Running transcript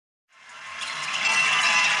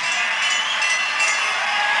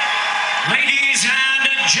Ladies and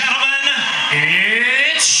gentlemen,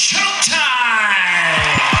 it's showtime!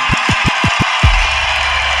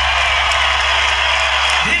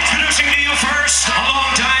 Introducing to you first, a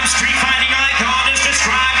long-time street-fighting icon is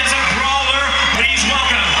described as a brawler. Please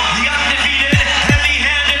welcome the undefeated,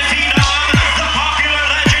 heavy-handed phenom, the popular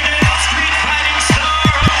legend and street-fighting star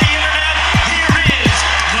of the internet. Here is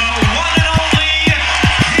the one and only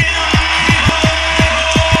Kimbo.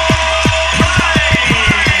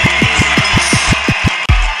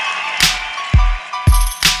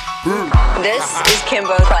 This is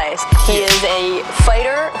Kimbo. He is a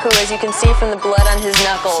fighter who, as you can see from the blood on his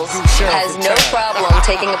knuckles, has no problem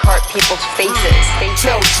taking apart people's faces.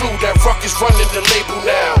 Tell Drew that Ruckus running the label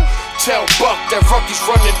now. Tell Buck that Ruckus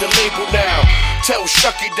running the label now. Tell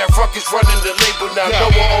Shucky that Ruckus running the label now. No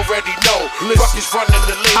one already know. Ruckus running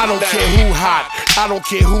the label now. I don't care who hot, I don't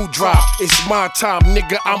care who drop. It's my time,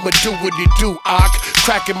 nigga. I'ma do what it do.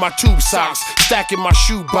 Cracking my tube socks, stacking my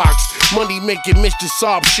shoe box. Money making Mr.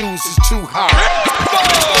 Sob shoes is too hot.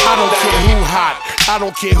 I don't care who hot, I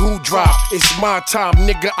don't care who drop. It's my time,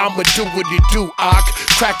 nigga. I'ma do what it do.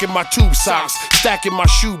 Cracking my tube socks, stacking my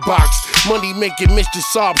shoe box. Money making Mr.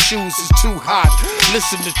 Sob shoes is too hot.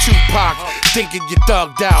 Listen to Tupac, thinking you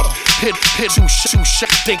thugged out. Hit, two shot,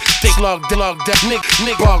 think, slugged out. Nick,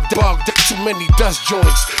 bugged, too many dust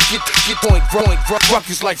joints. Get point,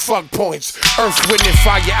 Ruckus like fuck points. Earth, wind, and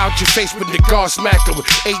fire out your face when the guard smack 'em.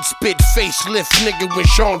 8-spit facelift, nigga, when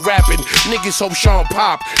Sean rapping. Niggas hope Sean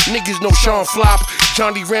pop, niggas know Sean flop.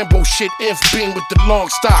 Johnny Rambo shit, inf being with the long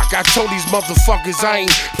stock. I told these motherfuckers I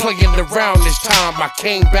ain't playing around this time. I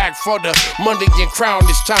came back for the money and crown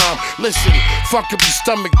this time. Listen, fuck up your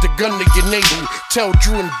stomach, the gun to your navel. Tell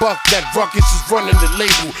Drew and Buck that Ruckus is running the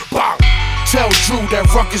label. Bang! Tell Drew that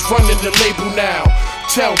Ruckus running the label now.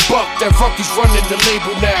 Tell Buck that Ruckus running the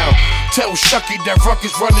label now. Tell Shucky that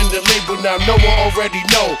Ruckus running the label now. No one already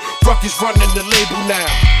know. Ruckus running the label now.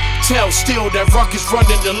 Tell Steel that Ruckus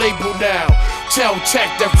running the label now. Tell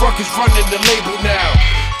Tech that Ruckus running the label now.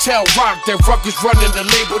 Tell Rock that Ruckus running the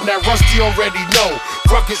label now. Rustee already know.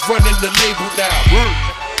 Ruckus running the label now.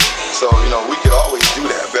 So, you know, we could always do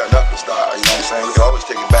that, bare knuckle style, you know what I'm saying? We could always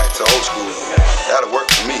take it back to old school. That'll work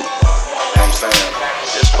for me, you know what I'm saying?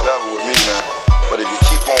 It's whatever with me, man. But if you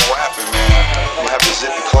keep on rapping, man, you have to zip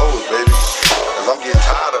your clothes, baby. Because I'm getting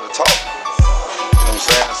tired of the talk. You know what I'm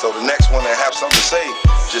saying? So the next one that have something to say,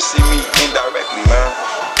 just see me indirectly, man.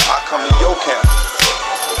 I come to your camp.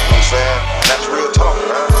 You know what I'm saying? And that's real talk,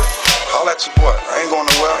 man. Holla at your boy. I ain't going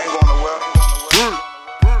nowhere, I ain't going nowhere.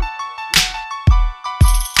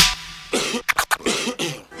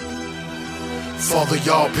 Father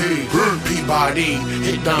y'all Peabody,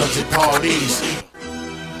 hit downs at parties.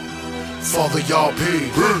 Father y'all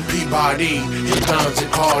Peabody, hit downs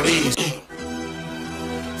at parties.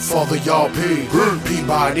 Father y'all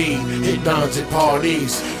Peabody, hit downs at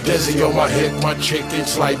parties. Desi on my head, my chick,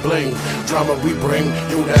 it's like bling. Drama we bring,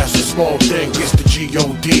 yo, that's a small thing. It's the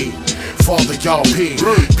G.O.D. Father y'all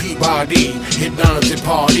Peabody, hit downs at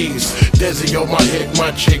parties. Desi on my head,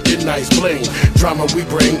 my chick, get nice bling. Drama we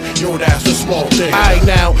bring, yo, that's a small thing. Aight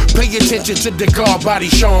now, pay attention to the guard body,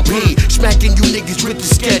 Sean P. Smacking you niggas with the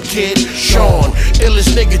sket kid, Sean.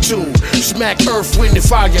 Illest nigga too. Smack earth, wind, and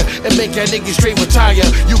fire, and make that nigga straight retire.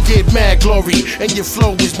 You get mad glory, and your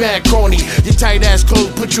flow is mad corny. Your tight ass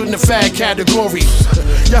clothes put you in the fat category.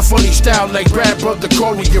 Your funny style like Brad Brother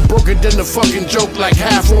Corey. You're broken than a fucking joke, like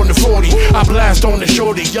half on the 40. I blast on the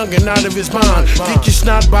shorty, young and out of his mind. Get your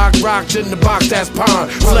snot box rocked in the box, that's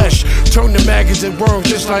pond. Flesh, turn the maggots and worms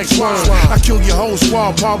just like swine. I kill your whole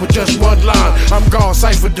squad part with just one line. I'm God,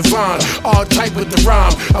 cipher divine, all type with the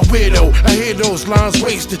rhyme. A weirdo, I hear those lines,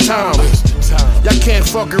 waste the time. Y'all can't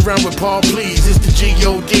fuck around with Paul, please, it's the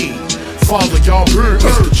G.O.D. Father y'all it's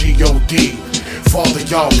the G.O.D. Father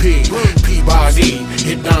y'all Peabody,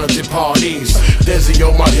 hit downs at parties. Desi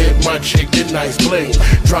on my head, my chick, get nice bling.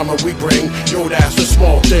 Drama we bring, yo, that's a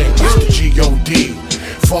small thing. It's the G.O.D.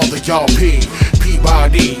 Father y'all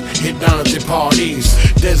Peabody, hit downs at parties.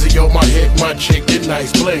 Desi on my head, my chick, get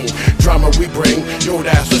nice bling. Drama we bring, yo,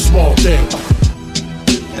 that's a small thing.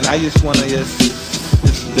 And I just wanna just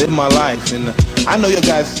live my life. And I know you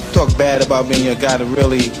guys talk bad about me, and you got a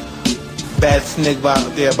really bad snick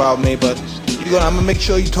out there about me, but I'm gonna make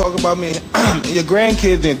sure you talk about me. Your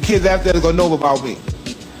grandkids and kids after that are gonna know about me.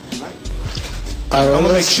 I'm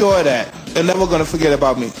gonna make sure of that they're never gonna forget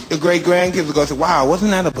about me. Your great grandkids are gonna say, "Wow,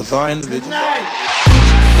 wasn't that a bizarre individual?"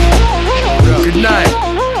 Good night.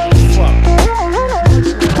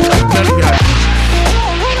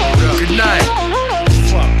 Good night.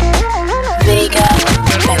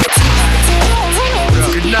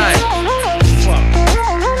 Good night.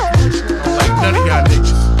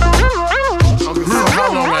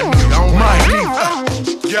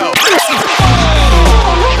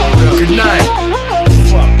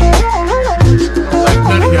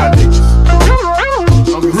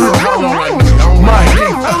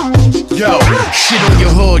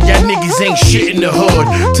 the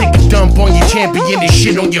hood. Take a dump on your champion and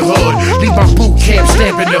shit on your hood. Leave my boot camp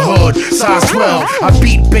stamp in the hood. Size 12, I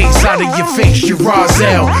beat bass out of your face, you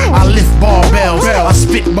Rozelle. I lift barbells, I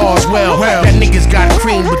spit bars well. That niggas got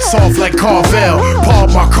cream but soft like Carvel. Paul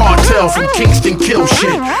my cartel from Kingston kill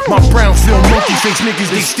shit. My brownfield monkey face niggas,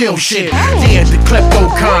 they steal shit. Yeah, the klepto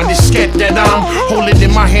con, this sket that I'm holding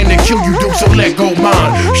in my hand to kill you, dude, so let go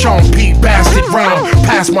mine. Sean P. bastard rhyme,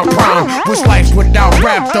 past my prime. What's life without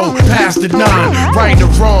rap though, past the 9. Right or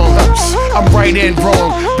wrong, I'm right and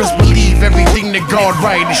wrong. Best believe everything that God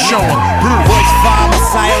right is showing. Royce 5,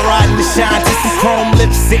 Messiah riding the shine. Just some chrome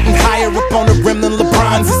lips sitting higher up on the rim than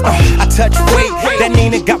LeBron's. I touch weight, that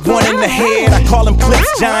Nina got one in the head. I call them clips,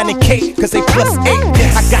 John and Kate, cause they +8.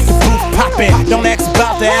 I got the booth poppin', don't ask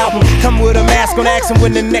about the album. Come with a mask on action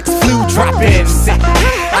when the next flu droppin'.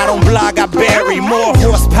 I don't blog, I bury more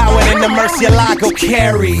horsepower than the Murcielago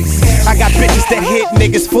carries. I got bitches that hit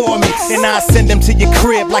niggas for me, and I send them to your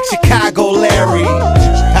crib like Chicago Larry.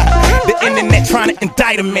 The internet trying to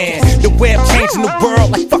indict a man. The web changing the world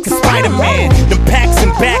like fucking Spider-Man. Them packs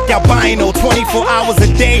and back albino, 24 hours a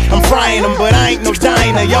day. I'm frying them, but I ain't no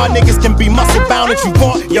diner. Y'all niggas can be muscle bound if you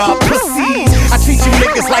want. Y'all pussies, I treat you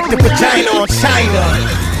niggas like the vagina on China.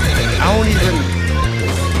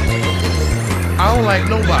 I don't like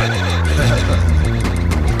nobody.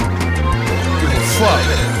 Give a fuck.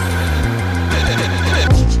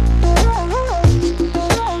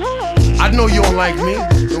 I know you don't like me.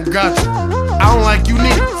 Don't got you. I don't like you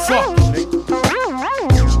neither. Fuck.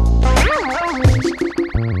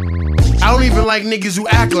 I don't even like niggas who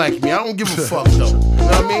act like me. I don't give a fuck though. You know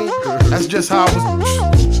what I mean? That's just how I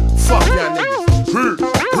was. Fuck y'all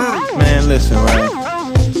niggas. Man, listen, right?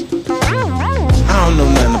 I don't know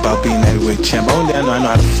nothing about being heavyweight champ. Only I know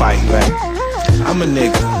how to fight, right? I'm a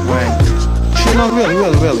nigga, right? Shit, no,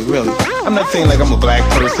 really. I'm not saying like I'm a black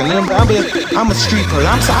person. I'm a street person.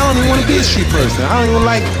 I don't even want to be a street person. I don't even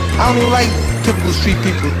like typical street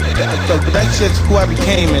people. But that's just who I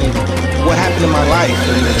became and what happened in my life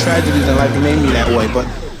and the tragedies in life that made me that way. But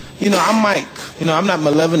you know, I'm Mike. You know, I'm not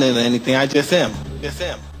malevolent or anything. I just am. I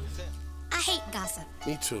hate gossip.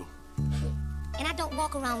 Me too. And I don't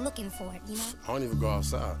walk around looking for it, you know? I don't even go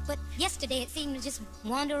outside. But yesterday it seemed to just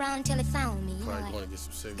wander around until it found me. You know, Probably want to get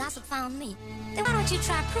some cigarettes. gossip found me. Then why don't you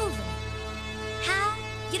try proving it? How?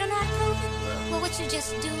 You don't know how to prove it? Yeah. Well, what you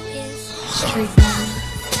just do is... Street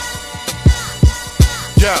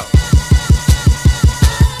Yo.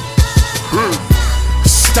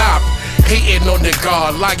 Stop hating on the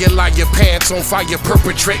guard, lying like your pants on fire,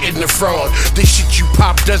 perpetrating the fraud. The shit you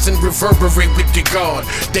pop doesn't reverberate with the guard.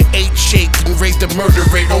 The 8 shake and raise the murder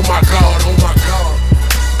rate. Oh my God, oh my God.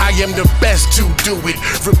 I am the best to do it.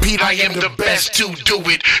 Repeat, I am the best to do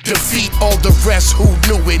it. Defeat all the rest who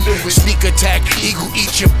knew it. Sneak attack, eagle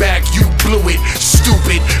eat your back. You blew it,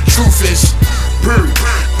 stupid. Truth is,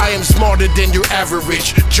 I am smarter than your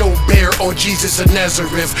average. Joe Bear or Jesus of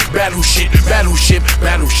Nazareth. Battleship.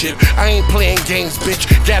 I ain't playing games, bitch.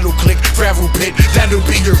 That'll click, gravel pit. That'll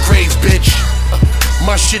be your grave, bitch.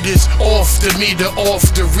 My shit is off the meter, off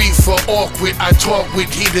the reefer, awkward. I talk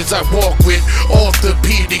with heaters, I walk with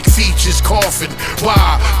orthopedic features, coughing.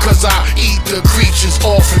 Why? Cause I eat the creatures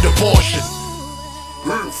off in the portion.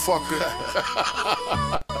 Fucker.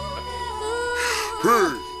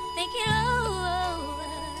 Think it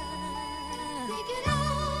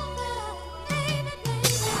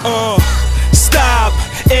over. Stop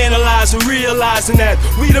analyzing, realizing that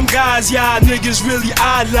we them guys y'all niggas really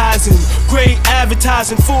idolizing. Great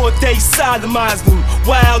advertising for they sodomize them.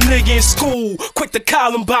 Wild nigga in school, quick to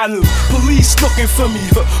Columbine them. Police looking for me,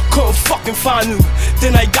 couldn't fucking find them.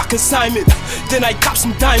 Then I got consignment, then I got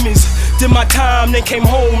some diamonds. Did my time, then came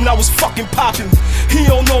home and I was fucking popping. He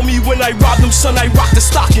don't know me when I robbed him, son, I rocked the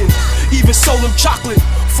stocking. Even sold him chocolate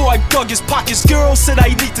before I dug his pockets. Girl said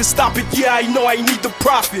I need to stop it, yeah I know I need the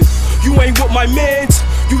profit. You ain't with my mans,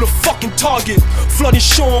 you the fucking target. Flooding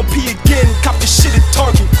Sean P again, cop the shit at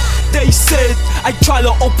Target. They said I try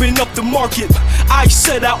to open up the market. I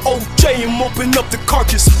said I OJ him, open up the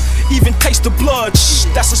carcass. Even taste the blood, shh,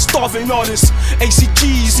 that's a starving artist.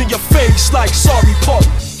 ACG's in your face like sorry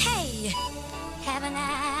pardon. Hey, haven't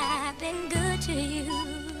I been good to you?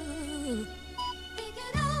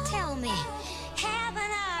 Tell me,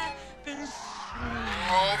 haven't I been...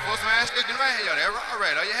 Oh, for some ass cooking right here. All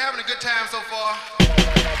right, are you having a good time so far?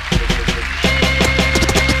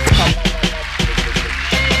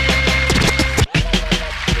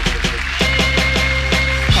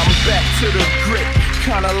 Back to the grit,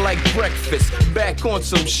 kinda like breakfast. Back on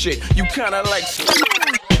some shit, you kinda like.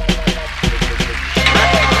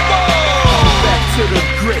 Back to the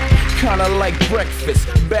grit, kinda like breakfast,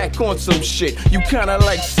 back on some shit. You kinda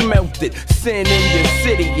like smelt it, sin in your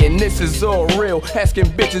city, and this is all real. Asking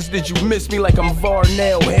bitches, did you miss me like I'm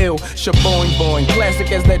Varnell Hill? Shaboing boing,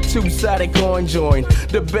 classic as that two-sided coin join.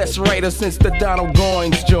 The best writer since the Donald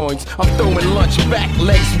Goins joints. I'm throwing lunch back,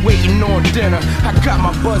 legs waiting on dinner. I got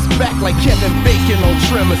my buzz back like Kevin Bacon on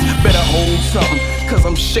Trimmers. Better hold something, cause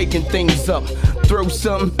I'm shaking things up. Throw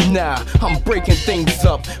something? Nah, I'm breaking things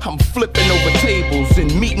up. I'm flipping over tables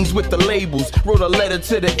in meetings with the labels. Wrote a letter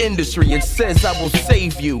to the industry, it says I will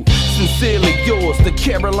save you. Sincerely yours, the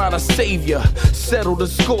Carolina savior. Settle the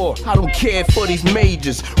score, I don't care for these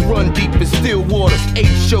majors. Run deep in still waters,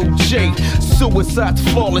 H.O.J. Suicide's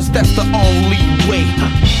flawless, that's the only way.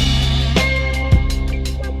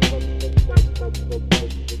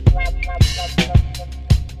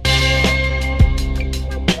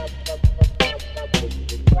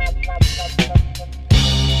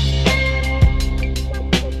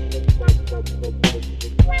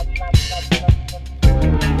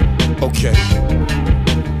 Okay.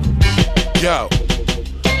 Yo,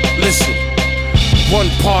 listen. 1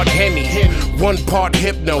 part Henny, 1 part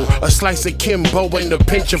Hypno, a slice of Kimbo and a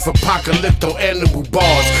pinch of Apocalypto animal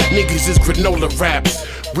bars. Niggas is granola raps.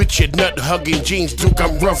 With your nut hugging jeans, Duke,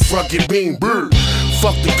 I'm rough, rugged, bean, bird.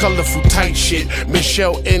 Fuck the colorful tight shit.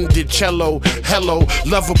 Michelle ended cello, hello,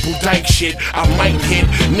 lovable dyke shit. I might hit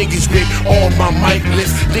niggas with all my mic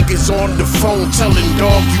lift. Niggas on the phone telling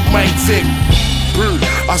dog you might fit.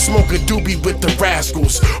 I smoke a doobie with the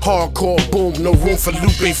rascals. Hardcore boom, no room for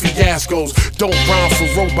Lupe fiascos. Don't rhyme for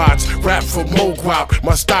robots, rap for Mogwop.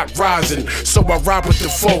 My stock rising, so I ride with the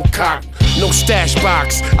full cock. No stash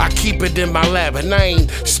box, I keep it in my lab. And I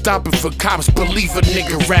ain't stopping for cops, believe a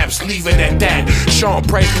nigga raps, leave it at that. Sean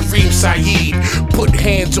Price, Kareem Saeed. Put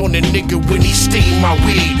hands on a nigga when he steam my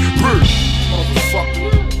weed. Motherfucker.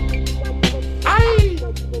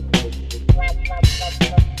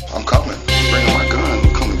 I'm coming. Bringing my gun.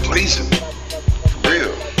 I'm coming blazing. For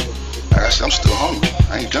real. Like I said, I'm still hungry.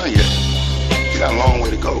 I ain't done yet. You got a long way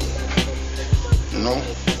to go. You know?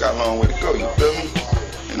 Got a long way to go. You feel me?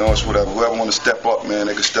 You know, it's whatever. Whoever want to step up, man,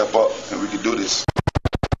 they can step up and we can do this.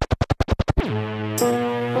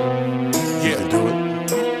 Yeah, do it.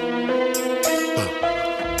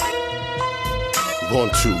 1,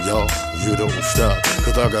 2, y'all. You don't stop.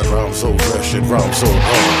 Cause I got rhymes so fresh and rhymes so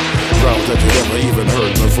hard. Rhymes that you never even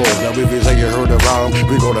heard before. Now if you say you heard a rhyme,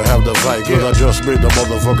 we gonna have the fight. Cause I just made the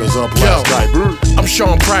motherfuckers up last night. I'm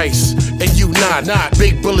Sean Price, and you not.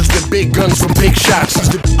 Big bullets with big guns for big shots.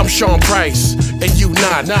 I'm Sean Price, and you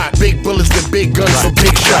not. Big bullets with big guns for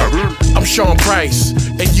big shots. I'm Sean Price,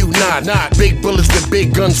 and you not. Big bullets with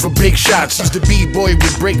big guns for big shots. He's the B-boy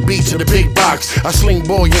with break beats in the big box. I sling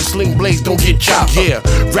boy and sling blades, don't get chopped. Yeah,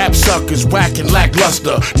 rap suckers, whack and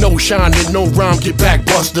lackluster. No shine and no rhyme, get back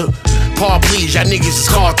buster. Paul, please, y'all niggas is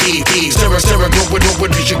car thieves. Stare, go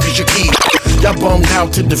with your keys. Y'all bummed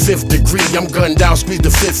out to the 5th degree. I'm gunned out, squeeze the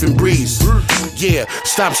 5th and breeze. Yeah,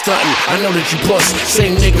 stop stunting, I know that you puss.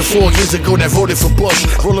 Same nigga 4 years ago that voted for Bush.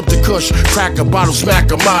 Roll up the kush, crack a bottle,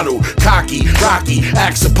 smack a model. Cocky, Rocky,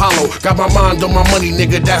 axe Apollo. Got my mind on my money,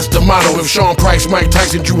 nigga, that's the motto. If Sean Price, Mike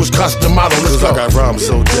Tyson, Drew was custom model. Let's go. I got rhymes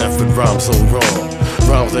so deaf and rhymes so wrong.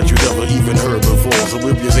 Rhymes that you never even heard before. So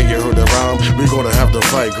if you say you heard a rhyme, we gonna have to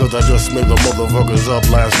fight. Cause I just made the motherfuckers up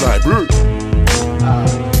last night.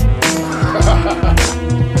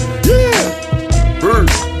 Yeah!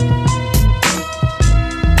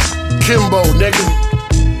 Kimbo, nigga.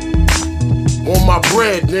 On my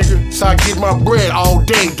bread, nigga. So I get my bread all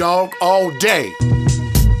day, dog. All day.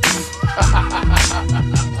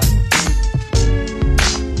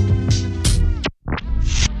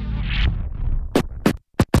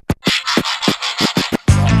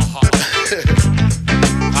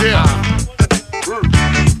 Yeah.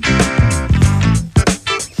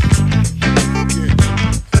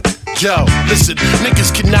 Yo, listen, niggas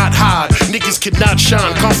cannot hide, niggas cannot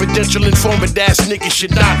shine. Confidential informant ass niggas should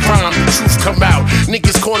not rhyme. The truth come out,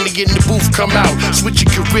 niggas corny in the booth come out. Switch your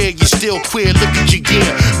career, you still queer, look at your gear.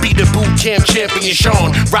 Be the boot camp champion Sean,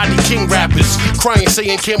 Rodney King rappers. Crying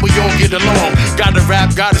saying can we all get along? Gotta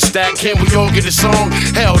rap, gotta stack, can we all get a song?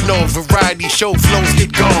 Hell no, variety show flows get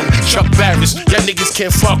gone. Chuck Barris, y'all niggas can't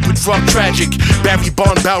fuck with Rock Tragic. Barry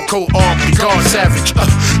Bond, Balco, armed, the guard savage.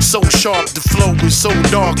 So sharp, the flow is so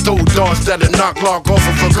dark. Throw darts that'll knock lock off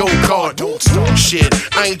of a gold card. Don't start shit,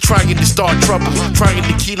 I ain't trying to start trouble. Trying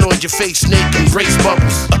to kilo in your face, snake and race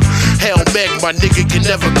bubbles. Hell Meg, my nigga can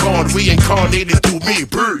never gone. Reincarnated through me,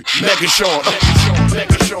 Megasean.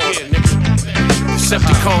 Megasean, yeah, nigga.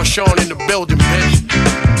 Decepticon Sean in the building,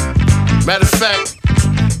 bitch. Matter of fact,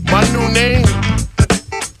 my new name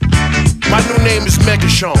is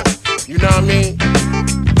Megasean. You know what I mean?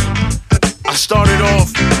 I started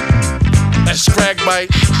off at Scrag Bite.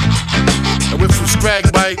 I went from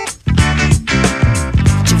Scrag Bite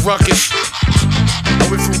to Ruckus. I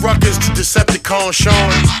went from Ruckus to Decepticon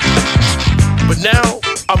Sean. But now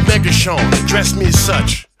I'm Megasean. Address me as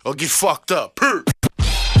such or get fucked up.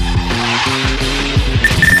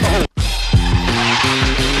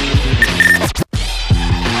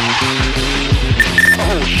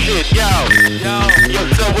 Oh shit, yo,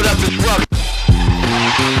 so what up, it's Ruck.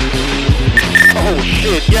 Oh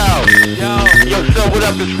shit, yo, so what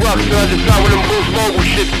up, it's Ruck, son. Just got with them Boost Mobile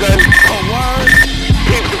shit, son. Oh, word?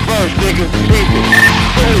 Peep the verse, nigga, peep it.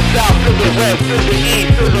 From the south to the west, to the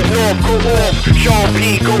east, to the north, go off. Sean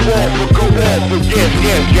P, go off, but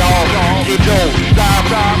yes, y'all. Get on, stop,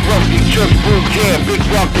 Rustee, Juxx, Boot Camp, Big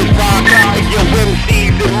Rock, this rock. And your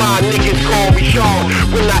MCs and my niggas call me Sean.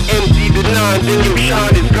 When I empty the nine, then your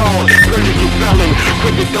shine is gone. Pretty you felon,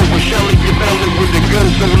 quick to throw a shell in your belly with the gun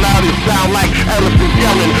so loud it sound like elephants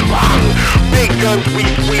yelling. Big guns, we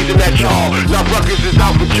squeezing at y'all. Now Ruckus is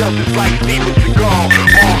out for justice like Steven Seagal.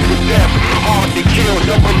 Off the death, hard to kill.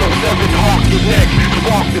 007, hawk your neck,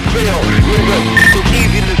 spark the field. Nigga, it's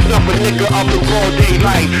easy to snuff a nigga up in broad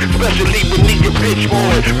daylight, especially when nigga bitch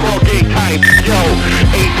on broad day type. Yo,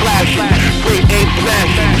 ain't flashing, great ain't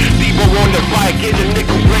smashing. Devo on the bike, in a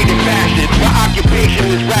nickel braided fashion. My occupation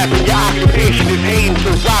is rapping, your occupation is hating.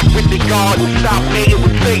 So rock with the God and stop hating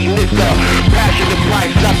with Satan. It's the passion of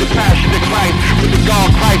Christ, not the passion of Christ. With the God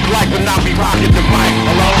Christ like when I be rocking the mic.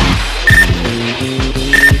 Hello?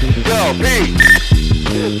 Yo, B.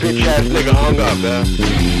 This bitch ass nigga hung up, man.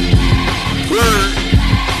 Word.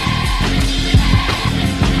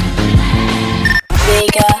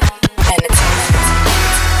 Vega Entertainment.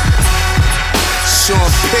 Sean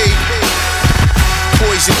P,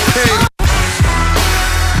 Poison Pen.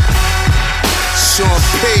 Sean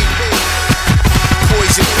P,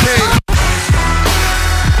 Poison Pen.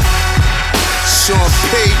 Sean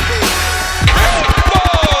P.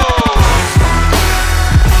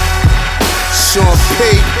 Sean P,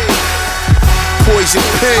 Poison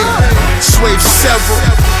Pen, Swave Sevah,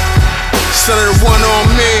 son of the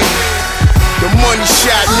one-armed man, the money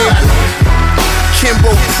shot nigga,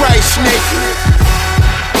 Kimbo Price nigga,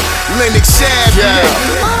 L.E.G.A.C.Y nigga,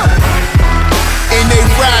 and they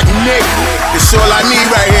rock nigga. It's all I need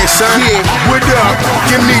right here, son. Yeah, what up?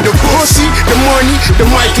 Give me the pussy, the money, the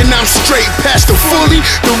mic, and I'm straight. Pass the fully,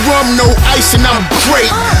 the rum, no ice, and I'm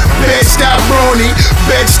great. Bed-style brony,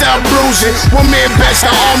 bed-style bruising. One man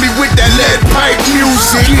best-style army with that lead pipe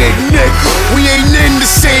music. Yeah, nigga, we ain't in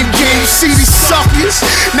the same game. See these suckers?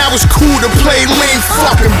 Now it's cool to play lame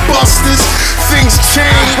fucking busters. Things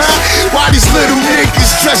change. Why these little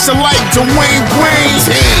niggas dress alike Dwayne Wayne?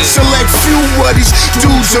 Select few of these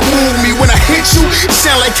dudes that move me. When I hit you, it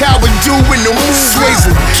sound like how we do in the movies.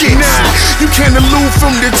 Nah, you can't elude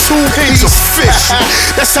from the two-piece fish.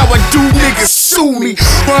 That's how I do, niggas sue me.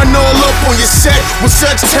 Run all up on your set with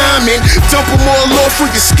such timing. Dump them all off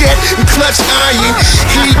with your sket and clutch iron.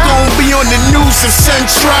 He gon' be on the news if son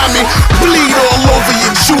try me. Bleed all over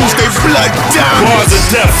your jewels, they blood diamonds. Bars of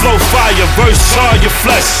death, flow fire, verse char your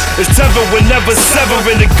flesh. It's tethered whenever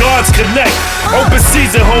severing the guards connect. Open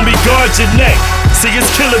season, homie, guard your neck. See his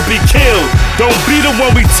killer be killed. Don't be the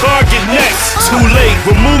one we target next. Too late,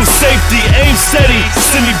 remove safety, aim steady,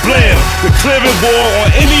 send me blam. The clearing war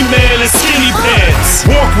on any man in skinny pants.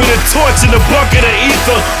 Walk with a torch and a bucket of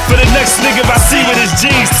ether for the next nigga I see with his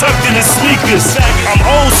jeans tucked in his sneakers. I'm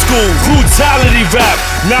old school, brutality rap.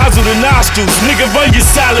 Nozzle the nostrils, nigga run your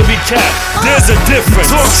salary cap. There's a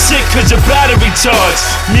difference. Talk shit cause your battery charged.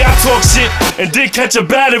 Me, I talk shit and then catch a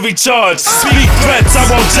battery charge. Speak threats, I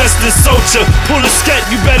want justice, soldier. Pull a sket,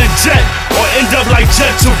 you better jet or end up like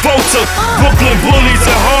Jet Travolta. Brooklyn bullies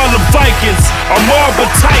and Harlem Vikings. I'm Arbor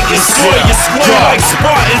Titans, destroy your squad like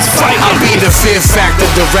Spartans fighting. I'll be the fear factor,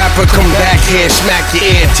 the rapper come back here, smack your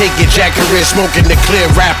ear, take your jacket red, smoking the clear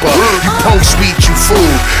rapper. You punk sweet, you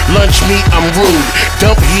fool. Lunch meat, I'm rude.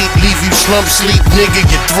 Dump heat, leave you slump sleep, nigga,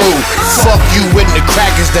 you through. Fuck you and the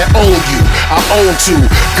crackers that own you. I own two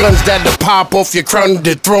guns that'll pop off your crown and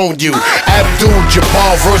dethrone you. Abdul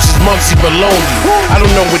Jabbar versus Muggsy Maloney. I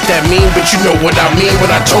don't know what that mean, but you know what I mean when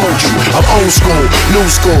I told you. I'm old school, new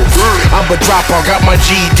school. I'm a dropout, got my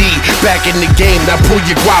GED. Back in the game, now pull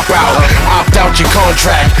your guap out. Opt out your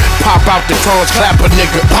contract, pop out the crowns, clap a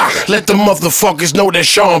nigga. Let the motherfuckers know that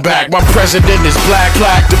Sean back. My president is black,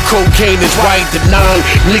 the cocaine is white. The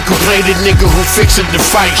non-nickel-plated nigga who fixing the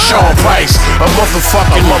fight, Sean Price. A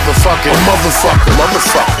motherfucker,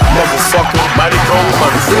 mighty cold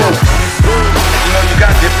motherfucker. You know, you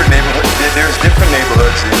got different neighborhoods. There's different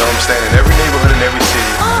neighborhoods, you know what I'm saying? In every neighborhood in every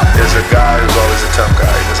city, there's a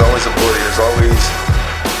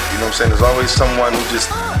There's always someone who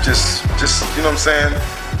just, you know what I'm saying?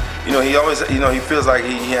 You know, he always, you know, he feels like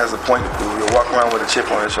he has a point to prove. He'll walk around with a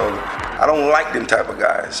chip on his shoulder. I don't like them type of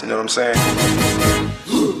guys, you know what I'm saying?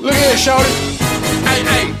 Look at here, shorty.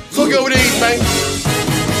 Hey, look over these, man.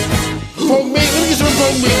 Poke me, let me get some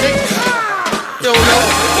poke me, nigga. You don't know.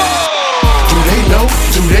 Do they know?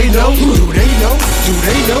 Do they know? Do they know? Do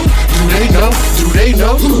they know? Do they know? Do they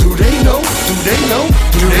know? Do they know? Do they know?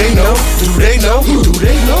 Do they know? Do they know? Do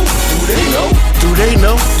they know? Do they know? Do they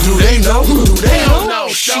know? Do they know? Do they know?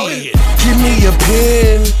 Shit. Give me a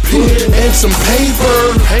pen and some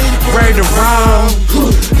paper. Write a rhyme.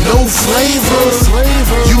 No flavor.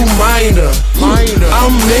 You minor.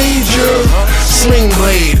 I'm major. Sling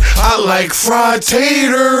blade. I like fried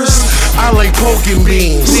taters. I like pork and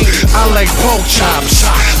beans. I like pork chops.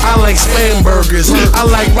 I like spam burgers. I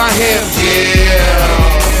like my ham.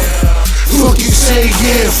 Yeah. Fuck you say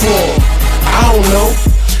yeah for? I don't know.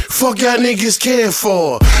 Fuck y'all niggas care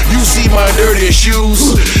for. You see my dirty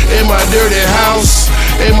shoes in my dirty house,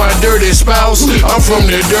 in my dirty spouse. I'm from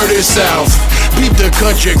the dirty south. Peep the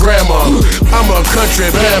country grandma. I'm a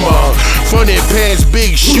country bammer. Funny pants,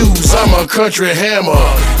 big shoes. I'm a country hammer.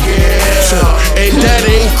 Yeah. And that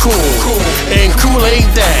ain't cool. And cool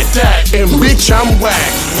ain't that. And bitch, I'm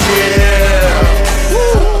whack. Yeah.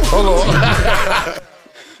 Hold on.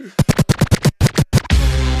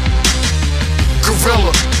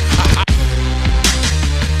 Gorilla.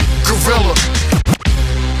 Gorilla.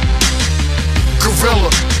 Gorilla.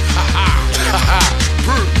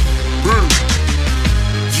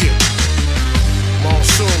 Yeah.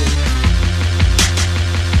 Monsoon.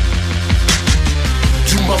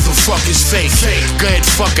 You motherfuckers fake. Good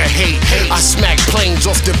fucker hate. I smack planes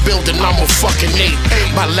off the building, I'm a fucking ape.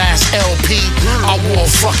 My last LP, I wore a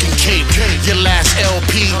fucking cape. Your last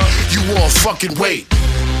LP, you wore a fucking weight.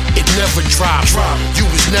 It never dropped. You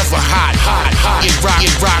was never hot. It rock,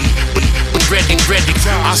 but ready.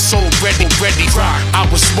 I sold ready. I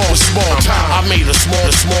was small. I made a small.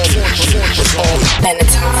 Was all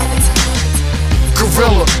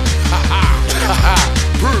Gorilla.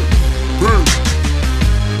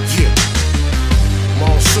 Yeah.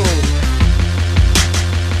 Monsoon.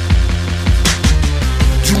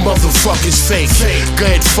 You motherfuckers fake.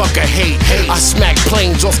 Good fucker hate. I smack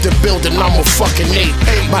planes off the building, I'm a fucking ape.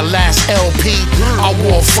 My last LP, I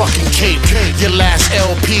wore a fucking cape. Your last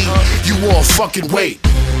LP, you wore a fucking weight.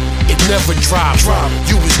 It never dropped.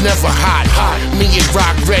 You was never hot. Me and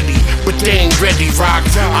Rock ready, but they ain't ready, Rock.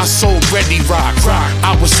 I sold ready, Rock.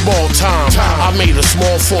 I was small time. I made a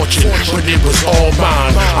small fortune, but it was all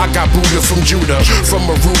mine. I got Buddha from Judah, from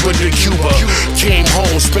Aruba to Cuba. Came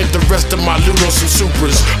home, spent the rest of my loot on some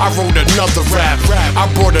supers. I wrote another rap. I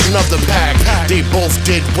brought another pack. They both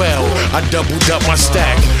did well. I doubled up my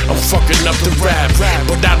stack. I'm fucking up the rap,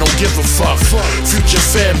 but I don't give a fuck. Future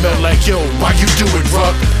fan mail like, yo, why you do it,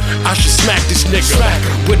 Ruck? I should smack this nigga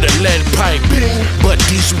with a lead pipe. But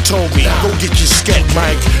Diesel told me, go get your Sket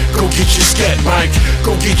Mic. Go get your Sket Mic.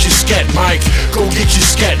 Go get your Sket Mic. Go get your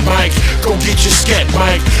Sket Mic. Go get your Sket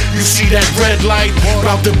Mic. You see that red light?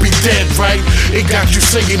 About to be dead, right? It got you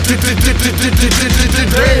singing damn.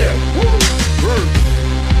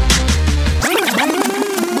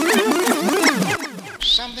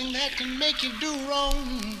 Something that can make you do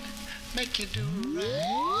wrong, make you do right.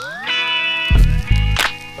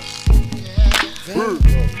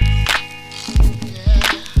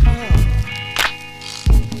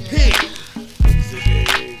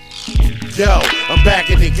 Yo, I'm back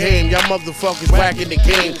in the game. Y'all motherfuckers whack in the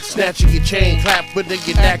game. Snatching your chain, clap with an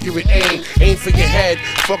inaccurate aim. Aim for your head,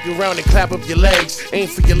 fuck around and clap up your legs. Aim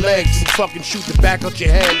for your legs and fucking shoot the back out your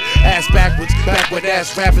head. Ass backwards, backward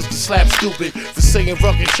ass rappers can slap stupid. For saying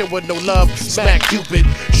rugged shit with no love, smack Cupid.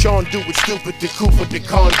 Sean do it stupid, the Cooper, the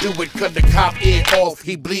can't do it. Cut the cop ear off,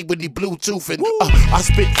 he bleed when he Bluetoothin'. I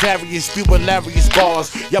spit various, spew hilarious bars.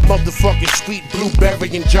 Y'all motherfucking sweet blueberry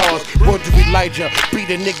in jars. Word to Elijah, beat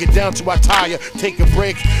a nigga down to I tire. Take a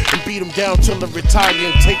break and beat him down till I retire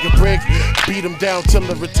and take a break. Beat him down till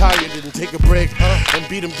I retire and take a break. And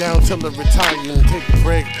beat him down till I retire and take a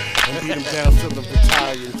break. And beat him down till I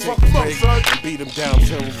retire and take a break. And beat him down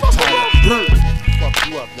till I retire. Fuck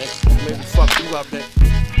you up, nigga. Maybe fuck you up, nigga.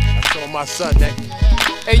 I saw my son,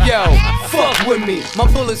 nigga. Hey yo, fuck with me, my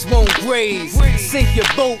bullets won't graze. Sink your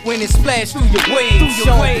boat when it splash through your waves.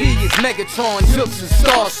 Sean P is Megatron, Juxx is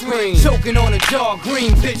Starscream. Choking on a jar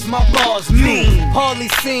green, bitch, my bars mean. Hardly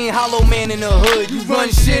seen hollow man in the hood. You run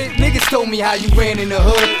shit, niggas told me how you ran in the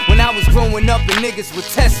hood. When I was growing up and niggas would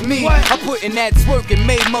test me, I put in that twerk and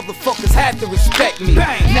made motherfuckers have to respect me.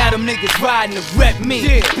 Now them niggas riding to rep me.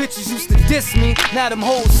 Bitches used to diss me, now them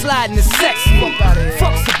hoes sliding to sex me.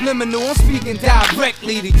 Fuck subliminal, I'm speaking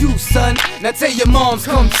directly to you, son. Now tell your moms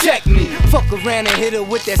come check me. Fuck around and hit her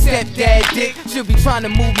with that stepdad dick. She'll be trying to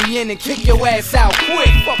move me in and kick your ass out quick.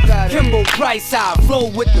 Kimbo Price, I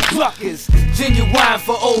roll with the ruckus. Genuine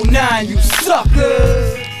for 09, you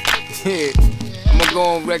suckers. Yeah, I'ma go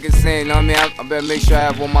on record saying, I mean, I better make sure I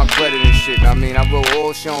have all my credit and shit. I mean, I wrote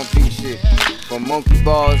all Sean P shit. From Monkey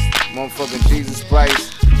Bars, motherfucking Jesus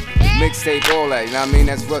Price, Mixtape, all that, you know what I mean?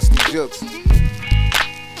 That's Rustee Juxx.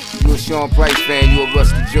 You a Sean Price fan, you a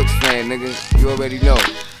Rustee Juxx fan, nigga. You already know.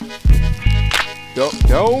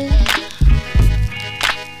 Duckdown.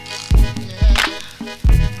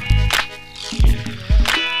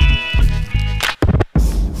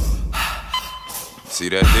 See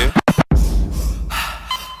that there?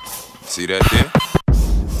 See that there?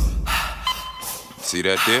 See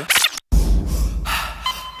that there?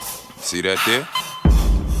 See that there?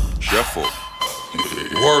 Shuffle.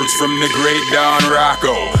 Words from the great Don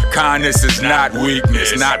Rocco. Kindness is not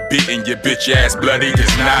weakness. Not beating your bitch ass bloody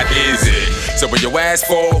is not easy. So when your ass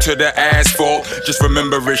fall to the asphalt, just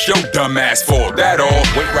remember it's your dumb ass fault. That all.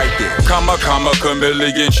 Wait right there. Comma,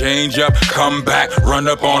 chameleon, change up, come back, run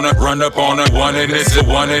up on her. One in this,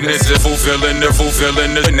 fulfilling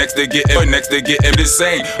the next they get the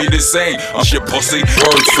same, be the same. Shit pussy.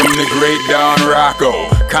 Words from the great Don Rocco.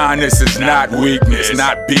 Kindness is not weakness.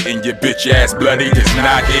 Not beating your bitch ass bloody is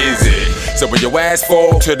not easy. So when your ass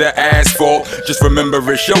fall to the asphalt, just remember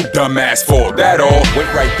it's your dumb ass fault. That all. Wait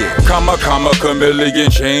right there. Comma, chameleon,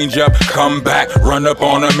 change up, come back, run up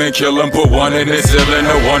on them and kill them. Put one in the ceiling,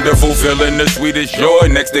 a wonderful feeling, the sweetest joy.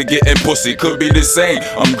 Next they getting pussy, could be the same.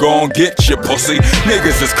 I'm gon' get your pussy.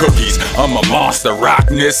 Niggas is cookies. I'm a monster,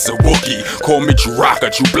 rockness, a Wookie. Call me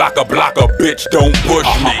Chewbacca, blocker, bitch, don't push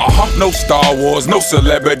me. No Star Wars, no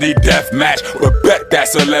celebrity death match, but bet that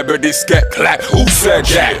celebrity scat clap. Who said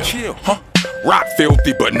that? Huh? Rock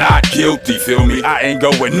filthy but not guilty, feel me? I ain't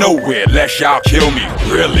going nowhere unless y'all kill me,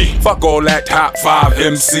 really. Fuck all that top 5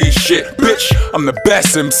 MC shit, bitch. I'm the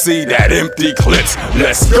best MC that empty clips.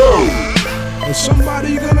 Let's go. Is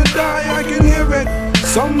somebody gonna die? I can hear it.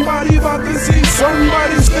 Somebody about to see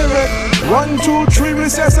somebody's spirit. 1, 2, 3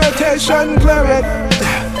 resuscitation, clear it.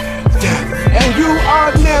 And you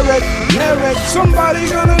are near it. Somebody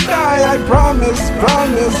gonna die, I promise.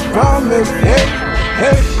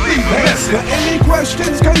 Hey, any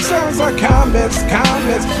questions, concerns, or comments,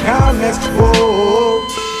 whoa.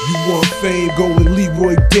 You want fame, go with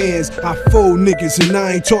Leroy Dance. I fold niggas and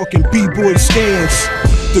I ain't talking B-boy stance.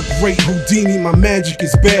 The great Houdini, my magic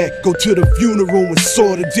is bad. Go to the funeral and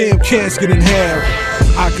saw the damn casket in half.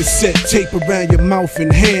 I could set tape around your mouth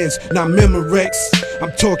and hands, not Memorex.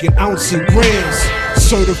 I'm talking ounce and grams.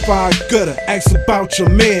 Certified gutter, ask about your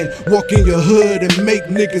man. Walk in your hood and make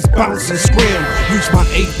niggas bounce and scram. Reach my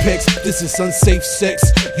apex, this is unsafe sex.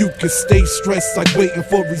 You can stay stressed like waiting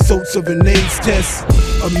for results of an AIDS test.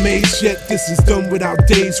 Amazed yet this is done without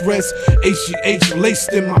days rest. HGH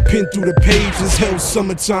laced in my pen through the pages. Hell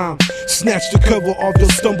summertime, snatch the cover off your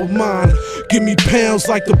stumble mind. Give me pounds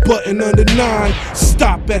like the button under 9.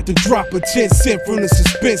 Stop at the drop of 10 cent from the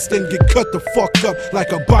suspense, then get cut the fuck up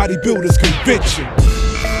like a bodybuilder's convention.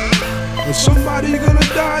 Is somebody gonna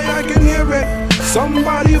die? I can hear it.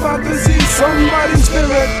 Somebody about to see somebody's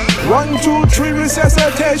spirit. 1, 2, 3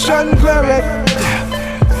 resuscitation, clear it.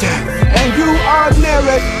 And you are near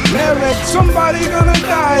it. Somebody gonna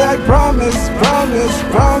die, I promise.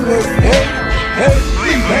 Hey,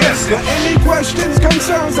 any questions,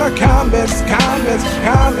 concerns, or comments,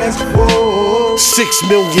 whoa. 6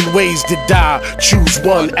 million ways to die, choose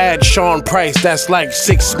one. Add Sean Price, that's like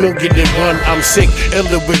 6 million in one. I'm sick,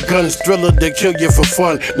 iller with guns, thriller to kill you for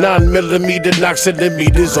fun. 9mm knocks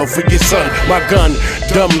centimeters off of your son. My gun,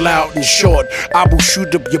 dumb, loud, and short. I will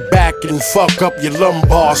shoot up your back and fuck up your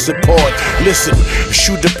lumbar support. Listen,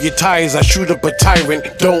 shoot up your tires, I shoot up a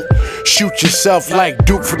tyrant. Don't shoot yourself like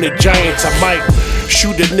Duke from the Giants. I might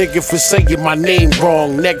shoot a nigga for saying my name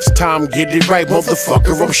wrong. Next time, get it right,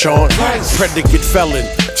 motherfucker, I'm Sean. Predicate felon,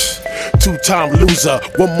 2-time loser.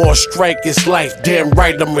 One more strike, it's life, damn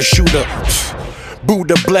right, I'm a shooter.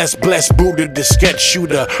 Buddha bless Buddha the sketch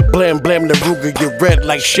shooter. Blam the Ruger, get red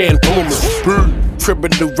like shampoo.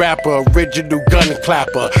 criminal rapper, original gun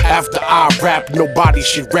clapper. After I rap, nobody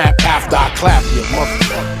should rap after I clap you,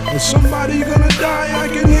 motherfucker. And somebody gonna die, I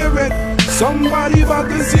can hear it. Somebody about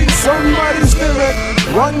to see somebody's spirit.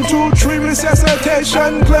 1, 2, 3,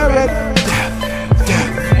 resuscitation, clear it. Death,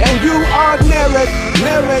 death, and you are near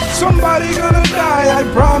it. Somebody gonna die, I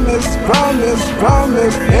promise, promise,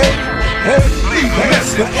 promise. Hey, hey, hey.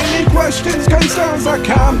 Now any questions, concerns, or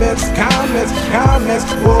comments,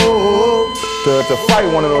 whoa. To fight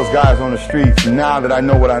one of those guys on the streets, now that I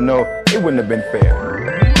know what I know, it wouldn't have been fair.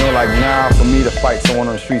 You know, like now for me to fight someone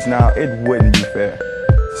on the streets now, it wouldn't be fair.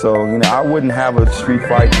 So, you know, I wouldn't have a street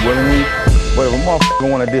fight willingly, but if a motherfucker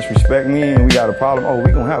wanna disrespect me and we got a problem, oh,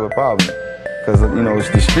 we gonna have a problem. Cause, you know, it's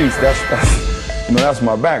the streets, that's you know, that's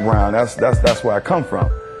my background, that's where I come from.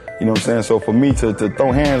 You know what I'm saying? So for me to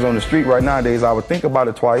throw hands on the street right nowadays, I would think about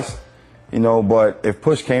it twice, you know, but if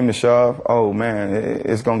push came to shove, oh man,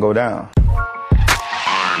 it's gonna go down.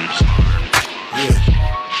 Arms. Yeah.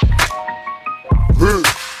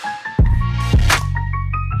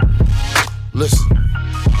 Listen.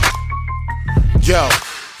 Yo,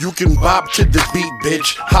 you can bop to the beat,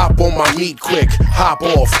 bitch. Hop on my meat quick. Hop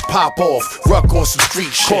off, pop off. Ruck on some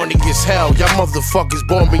street shit. Corny as hell. Y'all motherfuckers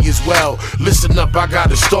bore me as well. Listen up, I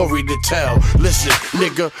got a story to tell. Listen,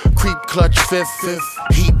 nigga, creep clutch fifth.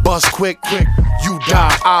 Heat bust quick. You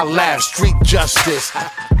die, I laugh. Street justice.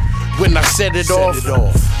 When I set it off,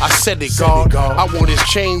 I said it, God. I want his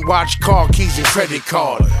chain, watch, car keys, and credit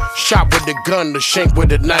card. Shot with a gun, the shank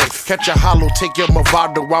with a knife. Catch a hollow, take your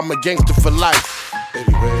Movado, I'm a gangster for life.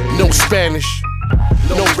 No Spanish,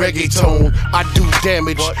 no reggaeton. I do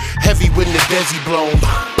damage, heavy when the desi blown.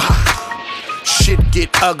 Shit get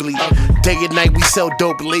ugly. Day and night we sell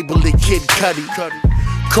dope, label it Kid Cudi.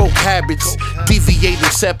 Coke habits, deviated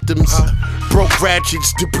septums. Broke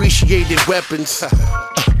ratchets, depreciated weapons.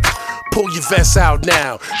 Pull your vest out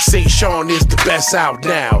now. Say Sean is the best out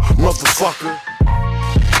now, motherfucker.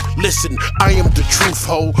 Listen, I am the truth,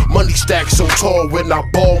 ho. Money stack so tall when I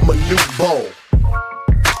ball my new ball.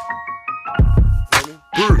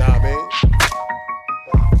 Nah, man.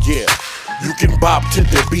 Yeah, you can bop to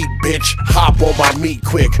the beat, bitch. Hop on my meat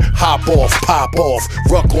quick. Hop off, pop off.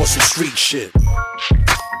 Ruck on some street shit.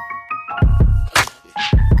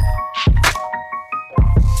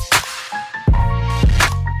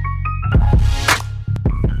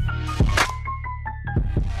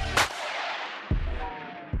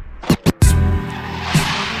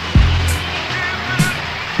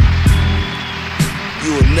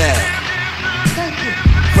 You are now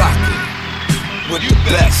rocking with the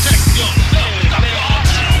best.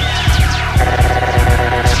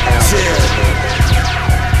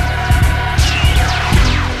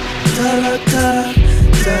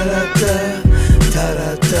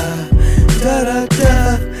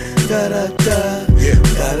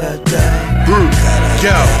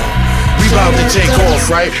 Yo. We about to take off,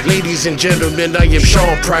 right? Ladies and gentlemen, I am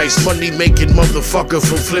Sean Price. Money making motherfucker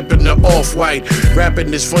from flipping the off-white.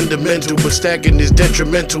 Rapping is fundamental, but stacking is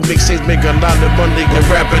detrimental. Mixtapes make a lot of money and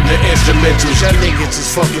rapping the instrumentals. Y'all niggas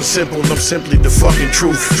is fucking simple, I'm simply the fucking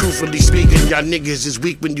truth. Truthfully speaking, y'all niggas is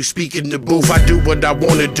weak when you speak in the booth. I do what I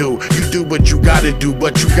wanna do, you do what you gotta do,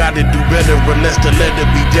 but you gotta do better unless the letter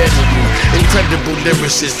be dead to you. Incredible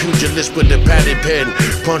lyricist, pugilist with a padded pen.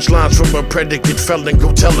 Punchlines from a predicate felon,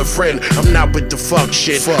 go tell a friend. I'm not with the fuck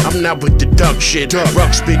shit, I'm not with the duck shit.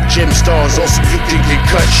 Ruck spit gem stars, also you can get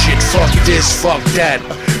cut shit. Fuck this, fuck that,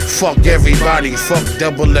 fuck everybody. Fuck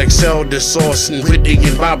Double XL, the Sauce and Whitney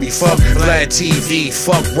and Bobby. Fuck Vlad TV,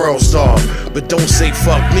 fuck World Star. But don't say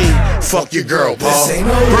fuck me, fuck your girl, Paul. This ain't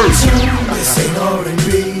no this ain't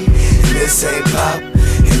R&B, and this ain't pop,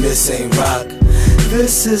 and this ain't rock.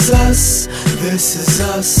 This is us, this is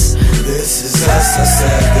us, this is us. I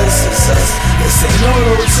said this is us. This ain't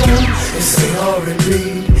auto-tune, this ain't R&B,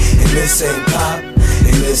 and this ain't pop,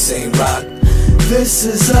 and this ain't rock. This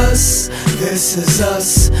is us, this is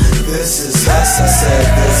us, this is us. I said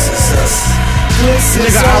this is us.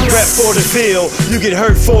 Nigga, I rap for the field, you get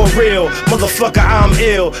hurt for real. Motherfucker, I'm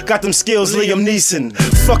ill, got them skills, Liam Neeson.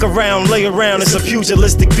 Fuck around, lay around, it's a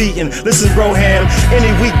pugilistic beating. Listen, Broham,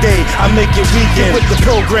 any weekday, I make it weekend. With the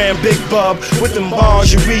program, Big Bub, with them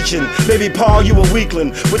bars you reaching. Baby Paul, you a weakling,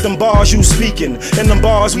 with them bars you speaking. And them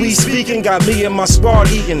bars we speaking, got me and my squad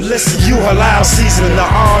eating. Listen, you halal seasoning, the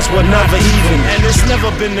odds were never even. And it's never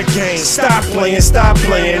been the game. Stop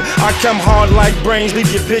playing, I come hard like brains,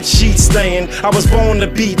 leave your bitch sheet staying. I was born to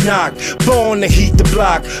beat knock, born to heat the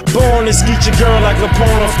block, born to skeet your girl like a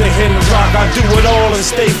pawn off the hidden rock. I do it all and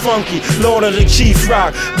stay funky, Lord of the Chief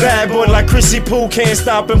Rock. Bad boy like Chrissy Pooh, can't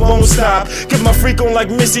stop and won't stop. Get my freak on like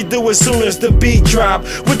Missy do as soon as the beat drop.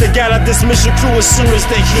 With the guy that dismission crew as soon as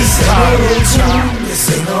the heat pop. This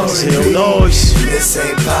ain't R&B, this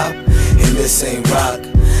ain't pop, and this ain't rock.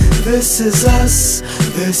 This is us,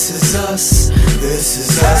 this is us, this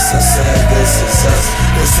is us. I said this is us.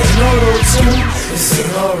 This ain't auto-tune, this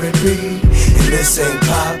ain't R&B, and this ain't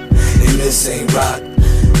pop, and this ain't rock.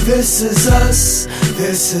 This is us,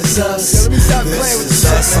 this is us, this is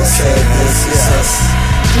us. I said this is us.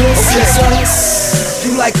 This is us.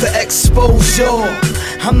 You like the exposure.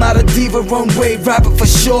 I'm not a diva, runway rapper for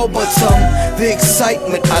sure, but the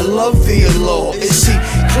excitement, I love the allure. Is she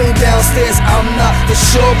clean downstairs? I'm not for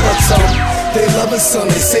sure, but they love it some.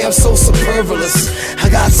 They say I'm so superfluous. I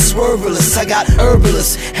got swerveless, I got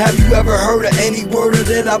herbalist. Have you ever heard of any word of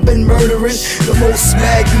that I've been murdering? The most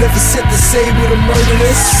magnificent to say with a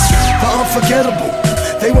murderess. The unforgettable.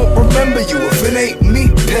 They won't remember you if it ain't me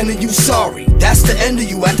penning you sorry. That's the end of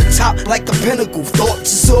you at the top like a pinnacle.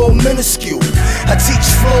 Thoughts is all minuscule. I teach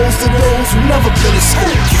flows to those who never been to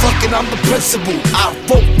school. Fucking I'm the principal, I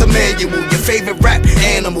wrote the manual. Your favorite rap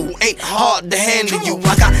animal ain't hard to handle you.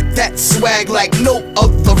 I got that swag like no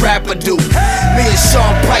other rapper do. Me and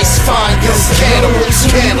Sean Price find young cannibals,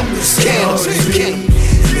 cannibals, cannibals.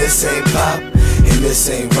 This ain't pop and this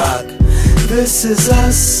ain't rock. This is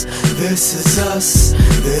us, this is us,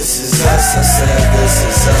 this is us. I said this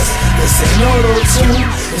is us. This ain't auto-tune,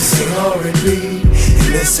 this ain't R&B,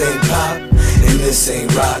 and this ain't pop, and this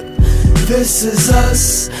ain't rock. This is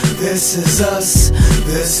us, this is us,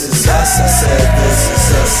 this is us. I said this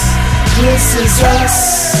is us. This is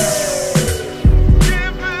us.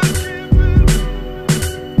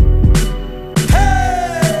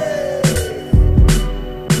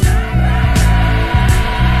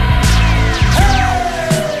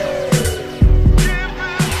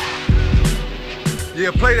 Yeah,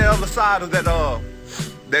 play the other side of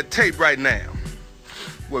that tape right now.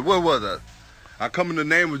 What was it? I come in the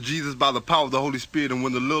name of Jesus by the power of the Holy Spirit, and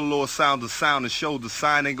when the little Lord sounds the sound and shows the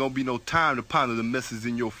sign, ain't gonna be no time to ponder the message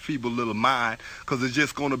in your feeble little mind, cause it's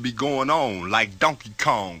just gonna be going on like Donkey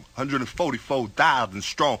Kong, 144,000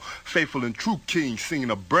 strong, faithful and true king singing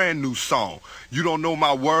a brand new song. You don't know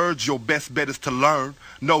my words, your best bet is to learn.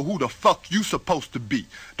 Know who the fuck you supposed to be.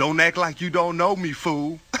 Don't act like you don't know me,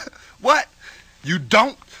 fool. What? You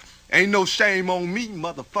don't? Ain't no shame on me,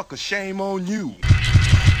 motherfucker, shame on you.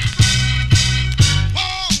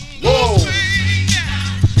 Whoa!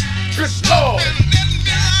 Good Lord!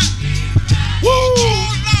 Woo!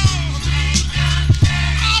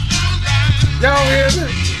 Y'all hear me?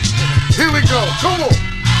 Here we go, come on!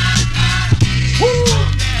 Woo!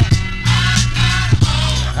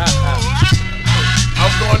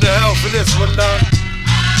 I'm going to hell for this one, dog.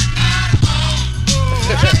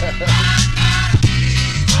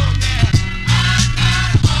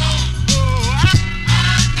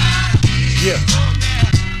 Yeah.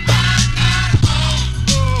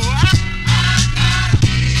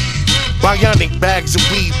 Bionic bags of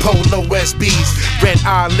weed, polo SBs, red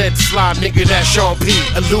eyelid fly, nigga, that's Sean P.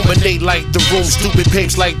 Illuminate like the room, stupid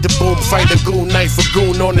pigs like the boom. Fight a goon knife for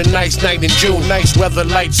goon on a nice night in June. Nice weather,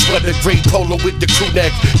 light sweater, gray polo with the crew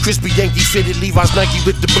neck. Crispy Yankee fitted Levi's Nike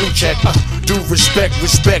with the blue check. Do respect,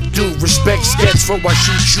 respect, do respect. Sketch for I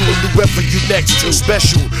shoot you and whoever you next to.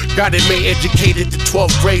 Special, got it made educated to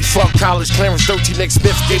 12th grade. Fuck college, Clarence 13 X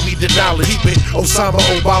Smith gave me the knowledge. Keep it Osama,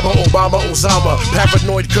 Obama, Obama, Osama.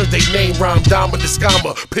 Paranoid cause they name rhyme, Dama the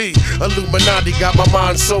Scammer. P, Illuminati, got my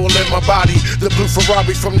mind, soul, and my body. The blue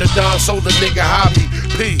Ferrari from the Don Solar nigga hobby.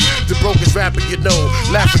 P, the brokest rapper you know.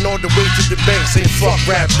 Laughing all the way to the bank, saying fuck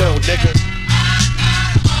rap though, nigga.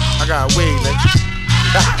 I got weed, nigga.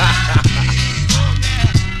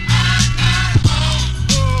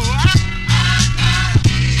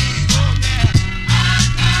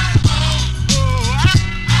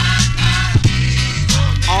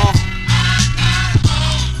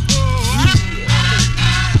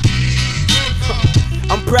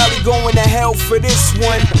 Probably going to hell for this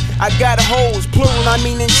one. I got hoes, plural, I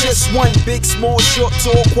mean in just one. Big, small, short,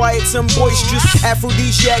 tall, quiet, and boisterous.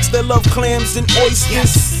 Aphrodisiacs that love clams and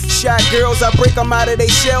oysters. Shy girls, I break them out of their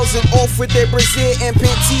shells and off with their brassiere and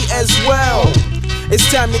panty as well. It's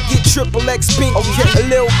time to get triple X pinky. Okay. A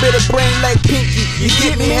little bit of brain like Pinky. You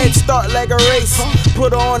get me? Head start like a race.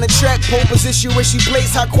 Put her on the track, pole position where she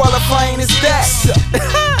plays. How qualifying is that?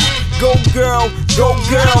 Go girl, go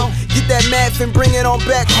girl. Get that math and bring it on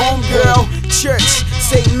back home, girl. Church,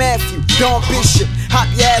 St. Matthew, Don Bishop. Hop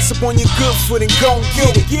your ass up on your good foot and gon'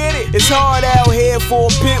 get it. It's hard out here for a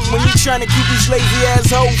pimp when you tryna keep these lazy ass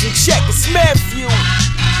hoes in check. It's Matthew.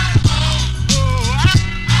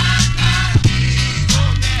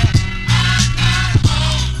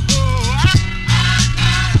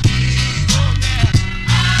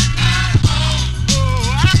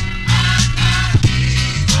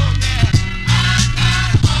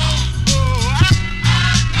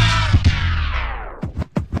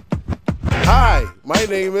 Hi, my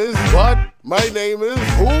name is what? My name is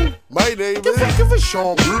who? My name is give a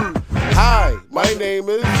Sean. Hi, my name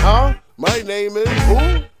is My name is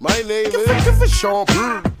who? My name is give a Sean.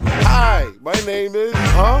 Hi, my name is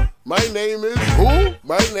My name is who?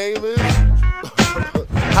 My name is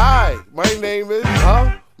Hi, my name is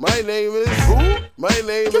My name is who? My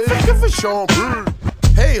name is give a Sean.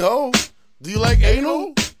 Hey ho, do you like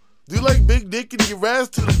anal? Do you like big dick and your ass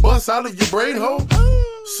to the bust out of your brain ho?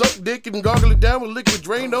 Suck dick and gargle it down with liquid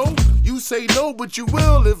Drano. You say no, but you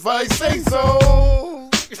will if I say so.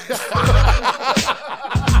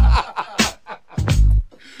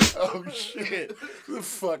 Oh shit. Get the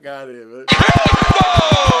fuck out of here, man.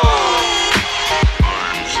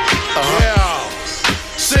 Yeah.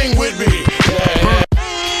 Sing with me. Yeah.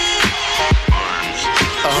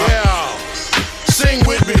 Yeah. Sing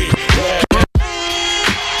with me. Yeah.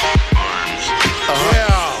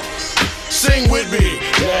 Yeah. Sing with me.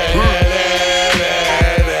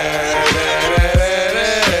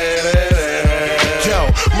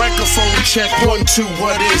 Microphone check, 1, 2,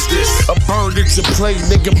 what is this? A bird, it's a play,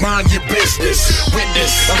 nigga, mind your business.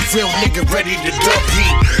 Witness, a real nigga ready to dump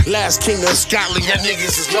heat. Last king of Scotland, y'all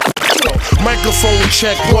niggas is not. Microphone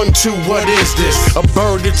check, 1, 2, what is this? A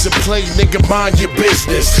bird, it's a play, nigga, mind your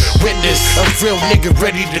business. Witness, a real nigga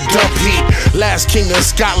ready to dump heat. Last king of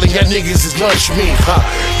Scotland, y'all niggas is lunch meat, huh?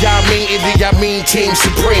 Y'all mean Indy, y'all mean Team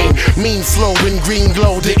Supreme. Mean flow and green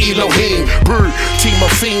glow to Elohim. Bird, team of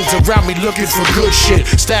fiends around me looking for good shit.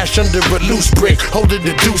 Stash under a loose brick, holding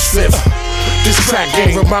the deuce fifth. This crack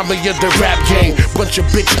game remind me of the rap game. Bunch of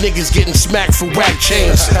bitch niggas getting smacked for whack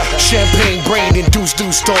chains. Champagne brain induced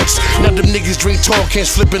thoughts. Now them niggas drink tall cans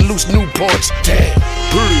flipping loose Newports. Damn,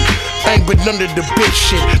 bang but none of the bitch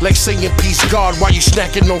shit. Like saying peace God while you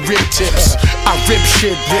snacking on rib tips. I rip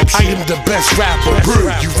shit, I am the best rapper.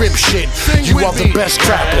 You rip shit, you are the best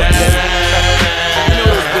rapper.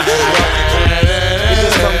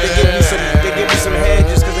 They give you some head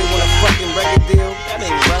just cause they want a fucking record deal. That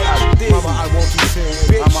ain't right. Mama, I want you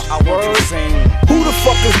sing. Mama, I want you sing. Who the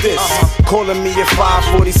fuck is this? Calling me at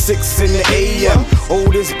 5:46 in the AM. Oh,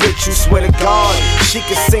 this bitch, you swear to God, she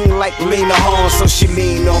can sing like Lena Horne, so she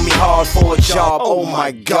lean on me hard for a job. Oh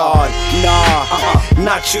my God, nah,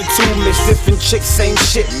 not you too, miss. Different chicks, same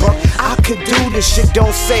shit, bro. I could do this shit,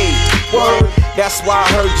 don't say word. That's why I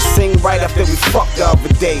heard you sing right after we fucked the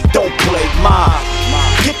other day. Don't play mine.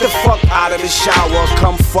 Get the fuck out of the shower,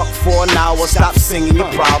 come fuck for an hour. Stop singing your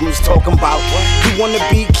problems, talking about you wanna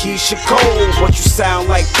be Keisha Cole, but you sound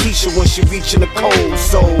like Keisha when she reaching the cold.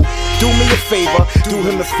 So do me a favor, do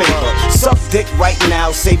him a favor. Suck dick right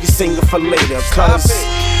now, save your singer for later. Cause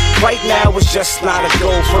right now it's just not a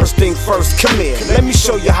go. First thing first, come here, let me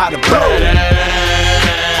show you how to blow.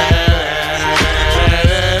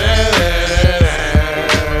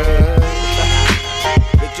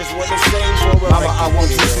 Mama, I want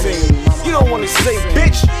you to sing. You don't want to sing,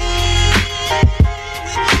 bitch.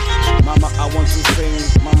 Mama, I want you to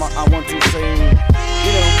sing. Mama, I want you to sing.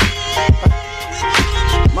 You know.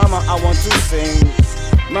 Mama, I want you to sing.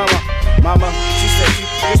 Mama, she said,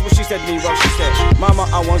 this is what she said to me, Ruck. She said, Mama,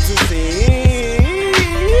 I want you to sing.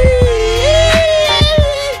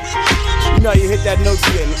 You know, you hit that note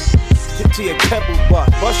to your temple, but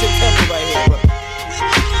bust your temple right here, bro.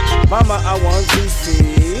 Mama, I want you to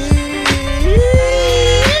sing.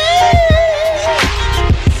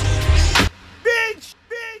 Bitch.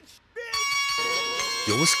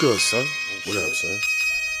 Yo, what's good, son? What up, son?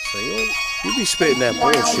 Son, you be spitting that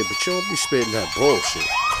bullshit, but you don't be spitting that bullshit.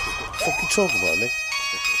 What the fuck you talking about, nigga?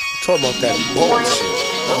 I'm talking about that bullshit.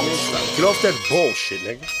 Get off that bullshit,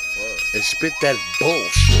 nigga. And spit that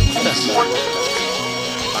bullshit.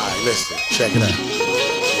 Alright, listen, check it out.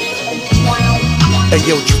 Hey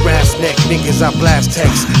yo, giraffe neck niggas, I blast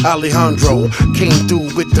text. Alejandro came through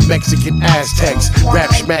with the Mexican Aztecs. Rap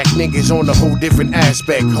schmack niggas on a whole different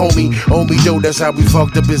aspect. Homie, though, that's how we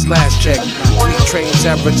fucked up his last check. 3 trains,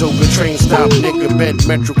 Saratoga train stop, nigga. Bent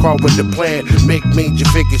Metro car with the plan. Make major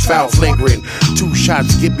figures foul flagrant. 2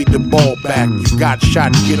 shots, give me the ball back. You got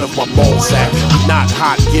shot, get off my ball sack. Not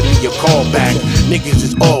hot, give me your call back. Niggas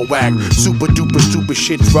is all whack. Super duper stupid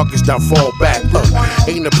shit, ruckus, now fall back.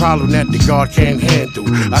 Ain't a problem that the guard can't handle. handle.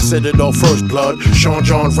 I said it all first, blood, Sean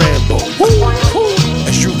John Rambo.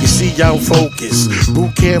 As you can see, I'm focused.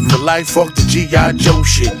 Boot camp for life, fuck the G.I. Joe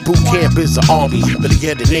shit. Boot camp is the Army, but he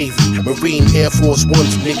had the Navy. Marine, Air Force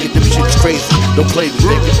Ones, nigga, them shit's crazy. Don't play with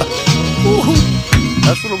nigga.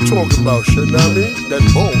 That's what I'm talking about, shit, know what I mean? That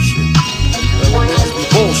bullshit. Niggas be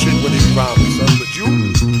bullshit when they rhyme me, son. But you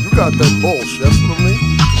got that bullshit, that's what I mean?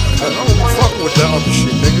 I don't fuck with that other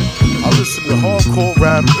shit, nigga. I listen to hardcore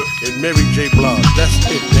rap and Mary J. Blige. That's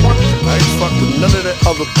it, nigga. I ain't fuck with none of that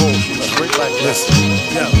other bullshit. Straight like listen,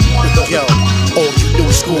 yo, all you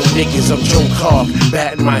new school niggas, I'm Joe Clark,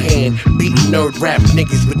 bat in my hand, beating nerd rap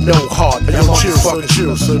niggas with no heart. Yo, chill,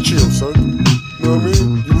 son, chill, son. You know what I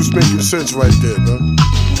mean? You was making sense right there, man.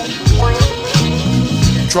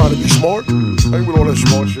 You trying to be smart? I ain't with all that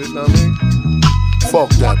smart shit, know what I mean? Fuck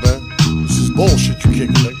that, man. This is bullshit you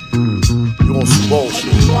kicking, nigga. You want some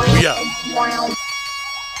bullshit? We out.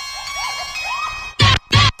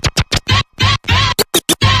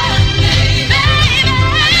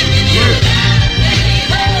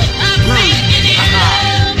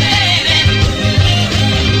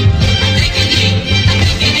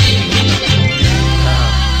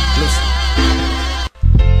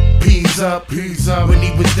 Peas up, when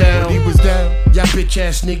he was down, y'all bitch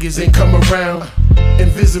ass niggas ain't come around.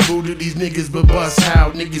 Invisible to these niggas, but bust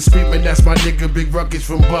how niggas screaming, that's my nigga Big Ruckus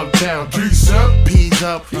from Bucktown. Peas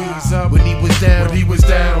up, when he was down,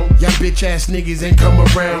 y'all bitch ass niggas ain't come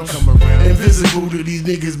around. Invisible to these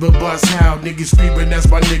niggas, but bust how niggas screaming, that's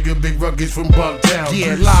my nigga Big Ruckus from Bucktown.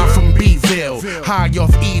 Yeah, live from B-Ville, high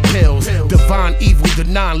off E-pills, divine evil, the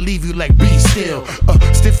non-leave you like B-Still.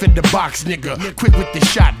 Stiff in the box, nigga, quick with the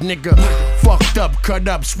shot, nigga. Fucked up, cut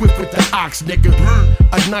up, swift with the ox, nigga.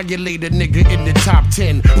 Annihilate a nigga in the top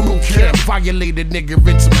 10. Boot camp, violate a nigga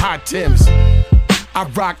in some hot Timbs. I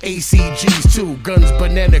rock ACGs too, guns,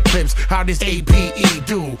 banana clips, how this APE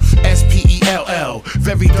do? S-P-E-L-L,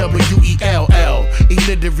 very W-E-L-L.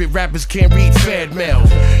 Illiterate rappers can't read Fed mail.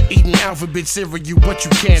 Eating alphabet cereal, but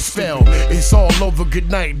you can't spell. It's all over, good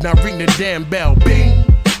night, now ring the damn bell. Bing!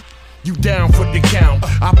 You down for the count?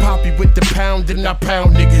 I pop you with the pound and I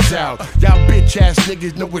pound niggas out. Y'all bitch ass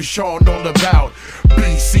niggas know what Sean all about.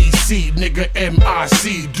 BCC, nigga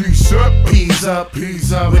M-I-C, D-Sup. Peas up,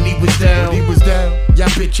 when he was down, y'all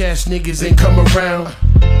bitch ass niggas ain't come around.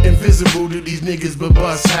 Invisible to these niggas, but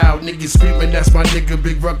bust how niggas screaming, that's my nigga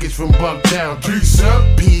Big Ruckus from Bucktown.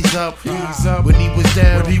 D-Sup. Peas up, when he was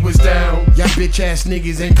down, y'all bitch ass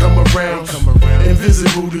niggas ain't come around.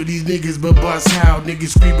 Invisible to these niggas, but bust how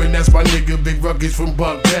niggas screaming, that's my nigga Big Ruckus from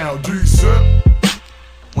Bucktown. D-Sup.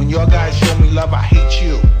 When y'all guys show me love, I hate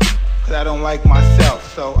you, cause I don't like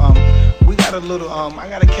myself. So we got a little I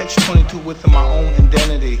got to catch 22 within my own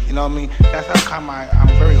identity. You know what I mean? That's how come I'm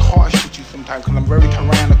very harsh with you sometimes, cause I'm very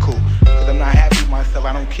tyrannical, cause I'm not happy with myself.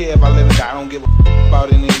 I don't care if I live and die. I don't give a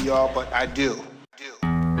about any of y'all, but I do.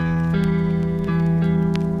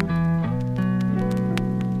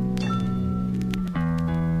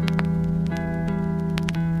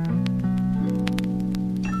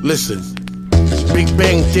 Listen, Big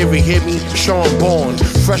Bang Theory, hear me? Sean Born,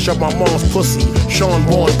 fresh up my mom's pussy. Sean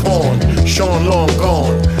Born porn, Sean long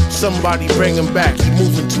gone. Somebody bring him back, he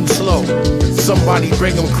moving too slow. Somebody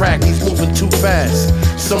bring him crack, he's moving too fast.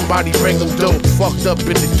 Somebody bring him dope, fucked up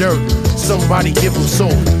in the dirt. Somebody give him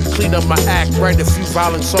soap, clean up my act, write a few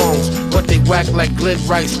violent songs. But they whack like Glenn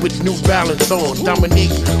Rice with New Balance on.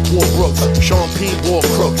 Dominique wore Brooks, Sean P wore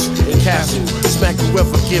Crooks. And Castle, smack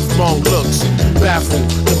whoever give wrong looks. Baffled,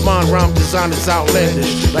 the mind rhyme design is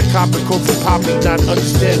outlandish. Like copper coat from Poppy, not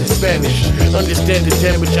understanding Spanish. Understand the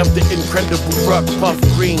damage of the incredible ruck. Puff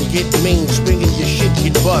green, get mean, swinging your shit,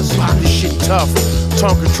 get bust. This shit tough,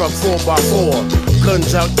 Tonka truck 4x4.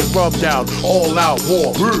 Guns out, you rubbed out, all out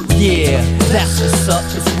war. Yeah, that's what's up,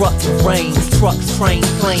 it's rough rains. Trucks, trains,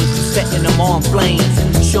 planes, setting them on flames.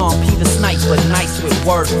 Sean P the sniper, nice with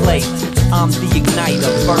wordplay. I'm the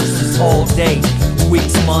igniter, verses all day.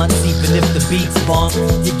 Weeks, months, even if the beats bump.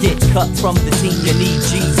 You get cut from the team, you need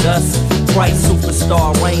Jesus. Christ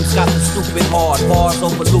superstar, Reigns got the stupid hard. Bars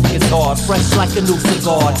over Lucas hard, fresh like a new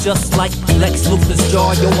cigar. Just like Lex Luthor's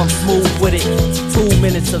jaw, yo, I'm smooth with it. 2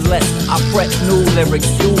 minutes or less, I prep new lyrics.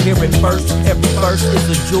 You hear it first, every verse is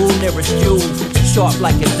a jewel nearest you. Sharp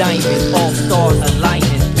like a diamond, all stars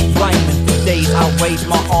aligning. Rhyming for days, I raise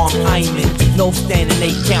my arm, aiming. No standing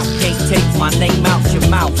 8 count, can't take my name out your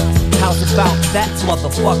mouth. How's about that,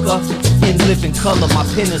 motherfucker? In living color, my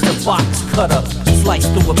pen is a box cutter. Slice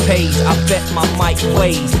through a page, I bet my mic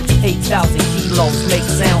weighs 8,000 kilos, make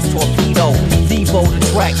sounds torpedo. Devo the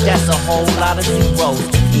track, that's a whole lot of zeros.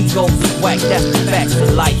 Egos is whack, that's the facts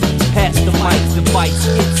of life. Pass the mic, device,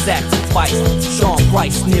 Skit sacrifice. Sean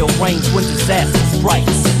Price, Neil Reigns when disaster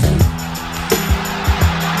strikes.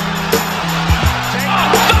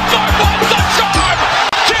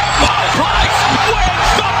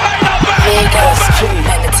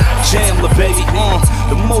 Chandler, baby,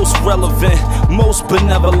 the most relevant, most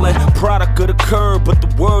benevolent product of the curb, but the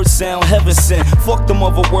words sound heaven sent. Fuck them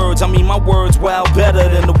other words, I mean my words wow better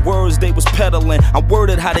than the words they was peddling. I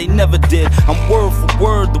worded how they never did. I'm word for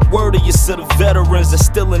word, the word of your set of veterans that's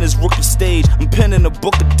still in his rookie stage. I'm penning a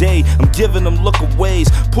book a day, I'm giving them lookaways,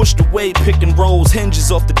 pushed away, picking rolls,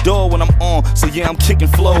 hinges off the door when I'm on. So yeah, I'm kicking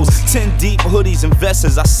flows. 10 deep hoodies and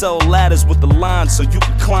vests. I sell ladders with the lines so you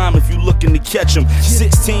can climb if you looking to catch them.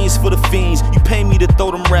 16s for the fiends, you pay me to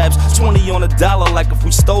throw them raps. 20 on a dollar like if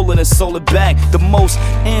we stole it and sold it back. The most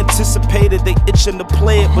anticipated, they itching to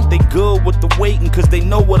play it, but they good with the waiting cause they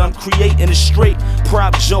know what I'm creating is straight.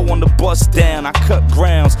 Prop Joe on the bus down, I cut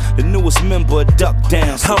grounds, the newest member of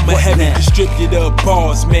Duckdown. So I'm a heavy distributor of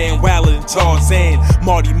bars, man, wilder than Tarzan.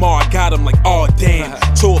 Marty Marr got him like, oh damn.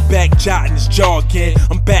 Tore back, jotting his jaw again.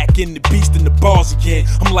 I'm back in the beast in the bars again.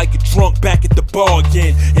 I'm like a drunk back at the bar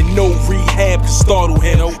again. And no rehab can startle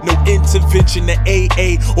him. No intervention to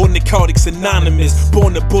AA or Narcotics Anonymous.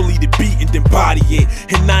 Born to bully the beat and then body it.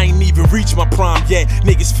 And I ain't even reached my prime yet.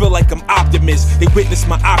 Niggas feel like I'm optimist. They witness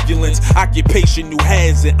my opulence, occupation, who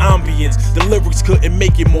has an ambience. The lyrics couldn't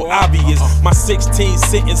make it more obvious. My 16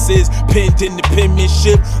 sentences penned in the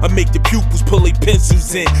penmanship. I make the pupils pull their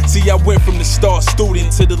pencils in. See, I went from the star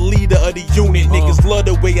student to the leader of the unit. Niggas love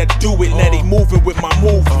the way I do it. Now they moving with my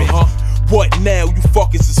movement. What now? You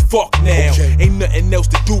fuckers is fuck now. Ain't nothing else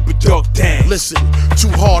to do but duck down. Listen, too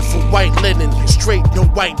hard for white linen, straight no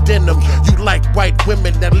white denim. You like white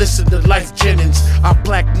women that listen to Life Jennings. I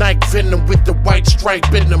black Nike Venom with the white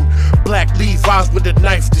stripe in them. Black Levi's with a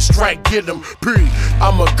knife to strike, get them.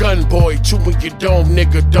 I'm a gun boy, two in your dome,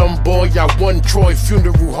 nigga. Dumb boy, I won Troy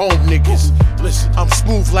funeral home, niggas. Listen, I'm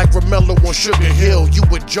smooth like Romello on Sugar Hill. You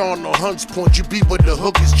with John on Hunts Point, you be where the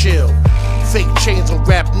hookers chill. Fake chains on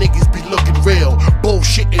rap niggas be looking real.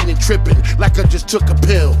 Bullshitting and tripping like I just took a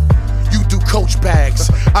pill. You do Coach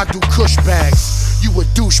bags, I do Kush bags. You a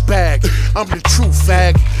douchebag, I'm the true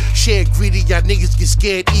fag. Share greedy, y'all niggas get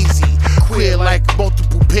scared easy. Queer like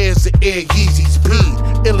multiple pairs of Air Yeezys. P,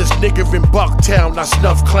 illest nigga in Bucktown, I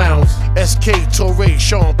snuff clowns. SK, Torae,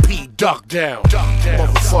 Sean P, Duckdown.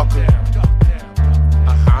 Motherfucker.